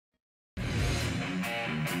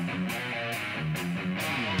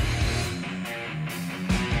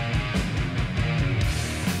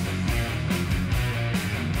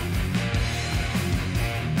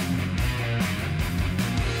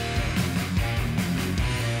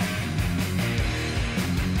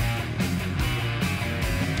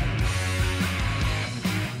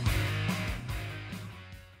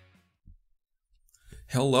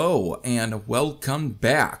Hello and welcome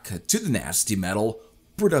back to the Nasty Metal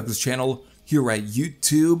Productions channel here at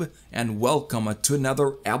YouTube, and welcome to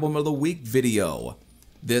another Album of the Week video.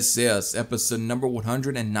 This is episode number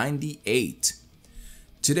 198.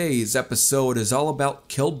 Today's episode is all about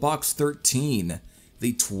Killbox 13,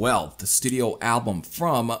 the 12th studio album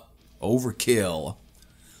from Overkill.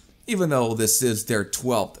 Even though this is their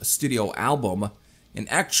 12th studio album, in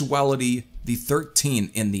actuality the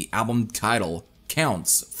 13 in the album title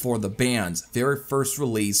counts for the band's very first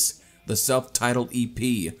release, the self-titled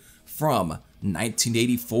EP from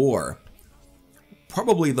 1984.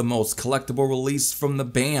 Probably the most collectible release from the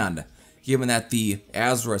band, given that the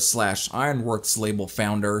Azra/Ironworks label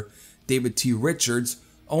founder, David T. Richards,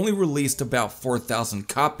 only released about 4,000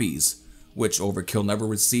 copies, which Overkill never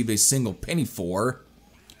received a single penny for.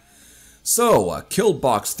 So,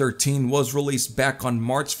 Killbox 13 was released back on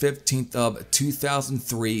March 15th of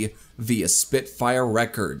 2003 via Spitfire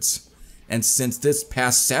Records, and since this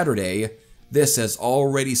past Saturday, this has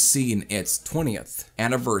already seen its 20th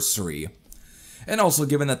anniversary. And also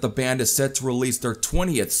given that the band is set to release their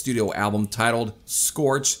 20th studio album titled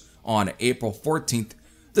Scorch on April 14th,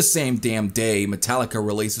 the same damn day Metallica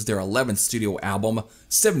releases their 11th studio album,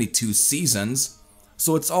 72 Seasons,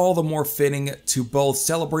 so it's all the more fitting to both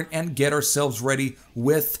celebrate and get ourselves ready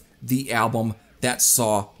with the album that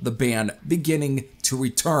saw the band beginning to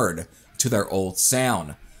return to their old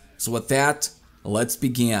sound. So with that, let's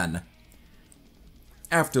begin.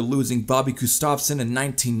 After losing Bobby Gustafson in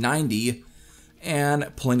 1990,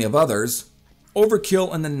 and plenty of others,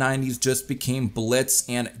 Overkill in the 90s just became Blitz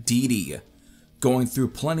and Dee Dee, going through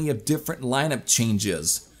plenty of different lineup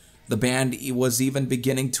changes. The band was even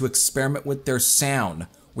beginning to experiment with their sound,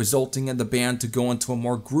 resulting in the band to go into a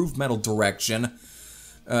more groove metal direction,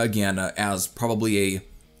 again, as probably a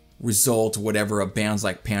result of whatever of bands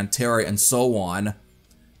like Pantera and so on.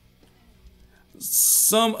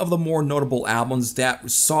 Some of the more notable albums that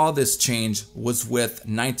saw this change was with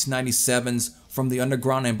 1997's From the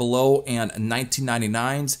Underground and Below and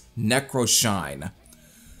 1999's Necroshine.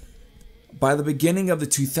 By the beginning of the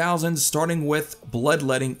 2000s, starting with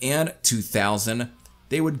Bloodletting in 2000,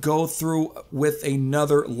 they would go through with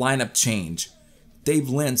another lineup change. Dave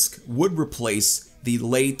Linsk would replace the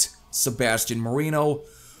late Sebastian Marino,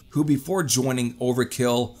 who before joining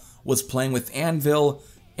Overkill was playing with Anvil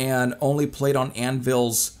and only played on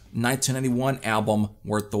Anvil's 1991 album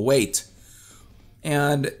Worth the Wait.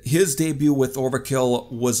 And his debut with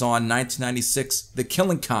Overkill was on 1996's The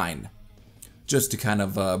Killing Kind. Just to kind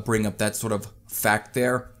of bring up that sort of fact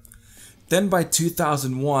there. Then by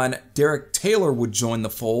 2001, Derek Taylor would join the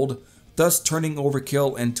fold, thus turning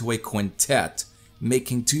Overkill into a quintet,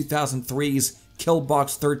 making 2003's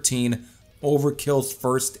Killbox 13 Overkill's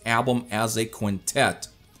first album as a quintet.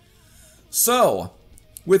 So,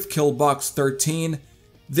 with Killbox 13,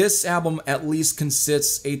 this album at least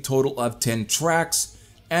consists a total of 10 tracks,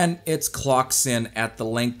 and it clocks in at the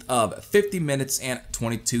length of 50 minutes and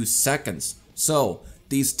 22 seconds. So,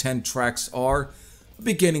 these 10 tracks are,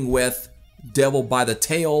 beginning with Devil by the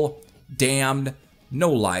Tail, Damned,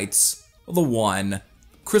 No Lights, The One,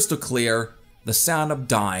 Crystal Clear, The Sound of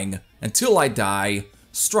Dying, Until I Die,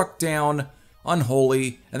 Struck Down,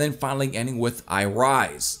 Unholy, and then finally ending with I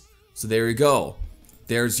Rise. So there you go.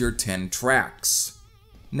 There's your 10 tracks.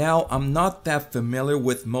 Now, I'm not that familiar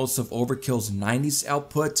with most of Overkill's 90s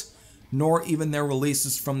output, nor even their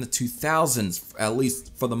releases from the 2000s, at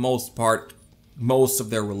least for the most part. Most of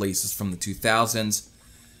their releases from the 2000s.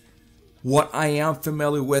 What I am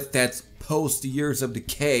familiar with that's post Years of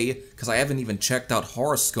Decay, because I haven't even checked out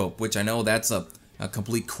Horoscope, which I know that's a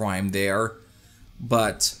complete crime there.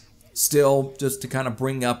 But still, just to kind of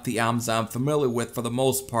bring up the albums I'm familiar with for the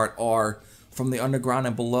most part are From the Underground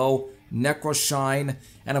and Below, Necroshine,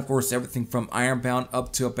 and of course everything from Ironbound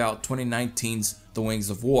up to about 2019's The Wings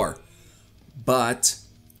of War. But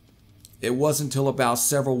it wasn't until about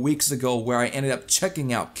several weeks ago where I ended up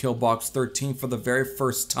checking out Killbox 13 for the very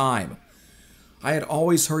first time. I had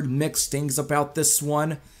always heard mixed things about this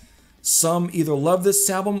one. Some either love this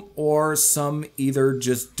album or some either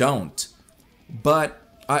just don't. But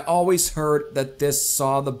I always heard that this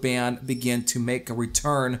saw the band begin to make a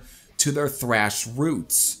return to their thrash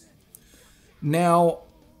roots. Now,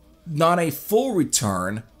 not a full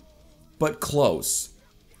return, but close.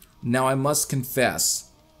 Now I must confess,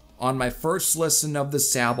 on my first listen of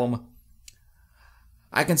this album,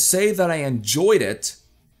 I can say that I enjoyed it,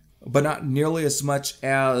 but not nearly as much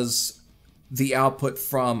as the output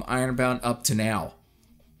from Ironbound up to now.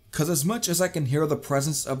 Because as much as I can hear the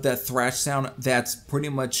presence of that thrash sound that's pretty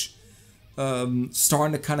much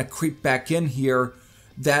starting to kind of creep back in here,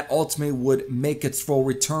 that ultimately would make its full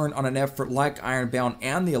return on an effort like Ironbound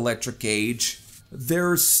and the Electric Age,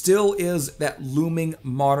 there still is that looming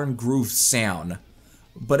modern groove sound.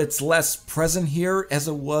 But it's less present here as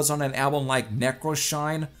it was on an album like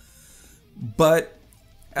Necroshine. But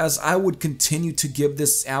as I would continue to give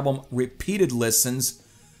this album repeated listens,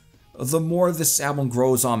 the more this album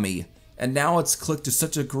grows on me. And now it's clicked to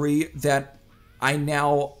such a degree that I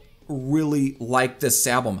now really like this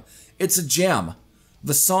album. It's a gem.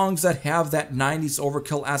 The songs that have that 90s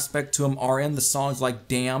Overkill aspect to them are in the songs like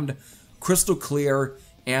Damned, Crystal Clear,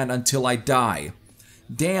 and Until I Die.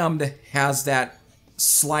 Damned has that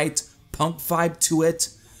slight punk vibe to it,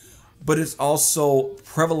 but it's also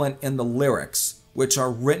prevalent in the lyrics, which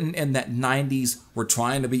are written in that 90s, we're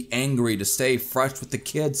trying to be angry to stay fresh with the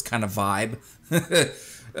kids kind of vibe.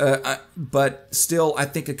 But still, I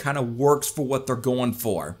think it kind of works for what they're going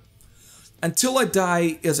for. Until I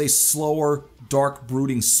Die is a slower, dark,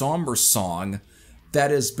 brooding, somber song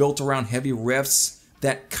that is built around heavy riffs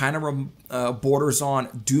that kind of borders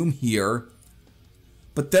on doom here.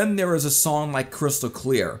 But then there is a song like Crystal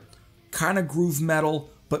Clear, kind of groove metal,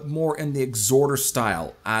 but more in the exhorter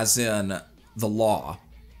style, as in The Law.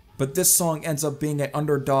 But this song ends up being an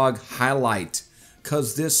underdog highlight,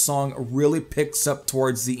 because this song really picks up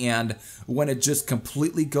towards the end when it just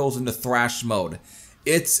completely goes into thrash mode.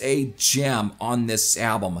 It's a gem on this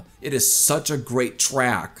album. It is such a great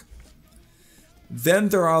track. Then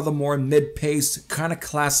there are the more mid-paced, kind of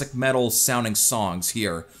classic metal sounding songs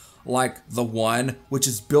here, like The One, which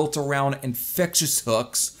is built around infectious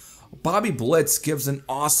hooks. Bobby Blitz gives an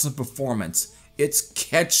awesome performance. It's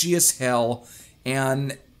catchy as hell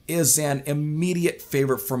and is an immediate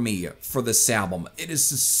favorite for me for this album. It is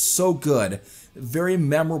just so good, very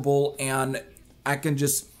memorable, and I can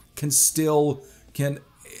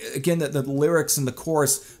again, the lyrics and the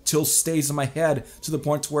chorus still stays in my head to the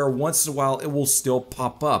point where once in a while it will still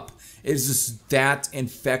pop up. It is just that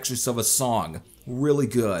infectious of a song. Really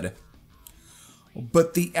good.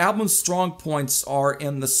 But the album's strong points are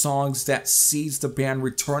in the songs that sees the band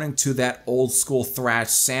returning to that old school thrash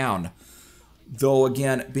sound. Though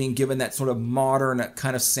again, being given that sort of modern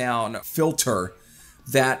kind of sound filter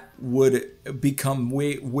that would become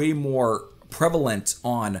way more prevalent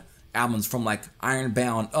on albums from like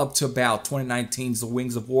Ironbound up to about 2019's The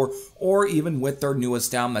Wings of War, or even with their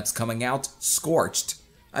newest album that's coming out, Scorched.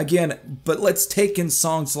 Again, but let's take in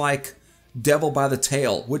songs like Devil by the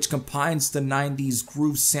Tail, which combines the 90s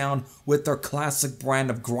groove sound with their classic brand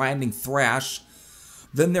of grinding thrash.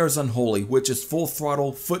 Then there's Unholy, which is full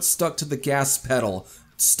throttle, foot stuck to the gas pedal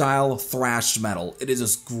style thrash metal. It is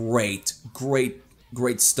just great,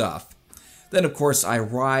 great stuff. Then of course I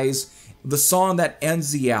Rise, the song that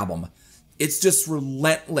ends the album. It's just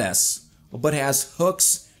relentless, but has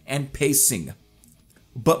hooks and pacing.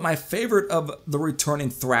 But my favorite of the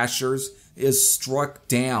returning thrashers is Struck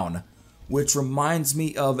Down, which reminds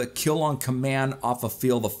me of a Kill on Command off of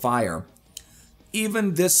Feel the Fire.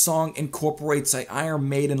 Even this song incorporates an Iron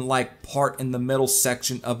Maiden-like part in the middle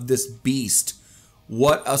section of this beast.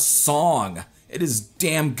 What a song! It is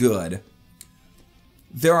damn good.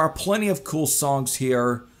 There are plenty of cool songs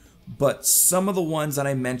here, but some of the ones that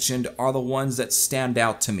I mentioned are the ones that stand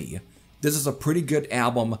out to me. This is a pretty good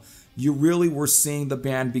album. You really were seeing the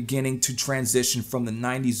band beginning to transition from the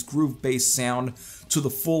 90s groove-based sound to the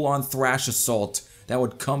full-on thrash assault that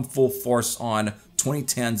would come full force on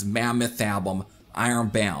 2010's mammoth album,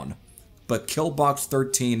 Ironbound. But Killbox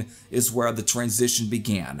 13 is where the transition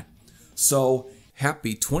began. So,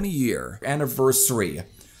 happy 20-year anniversary.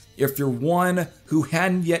 If you're one who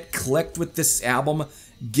hadn't yet clicked with this album,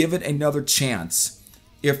 give it another chance.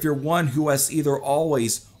 If you're one who has either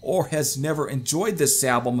always or has never enjoyed this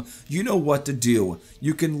album, you know what to do.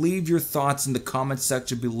 You can leave your thoughts in the comment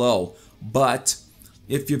section below. But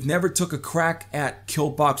if you've never took a crack at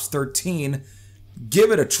Killbox 13,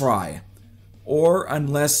 give it a try. Or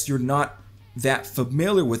unless you're not that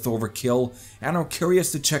familiar with Overkill and are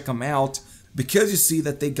curious to check them out, because you see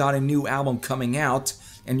that they got a new album coming out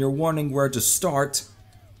and you're wondering where to start,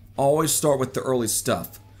 always start with the early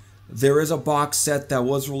stuff. There is a box set that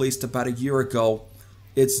was released about a year ago.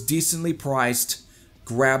 It's decently priced.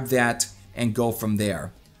 Grab that and go from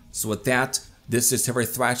there. So with that, this is Terry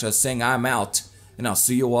Thrasher saying I'm out, and I'll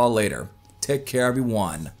see you all later. Take care,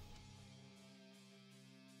 everyone.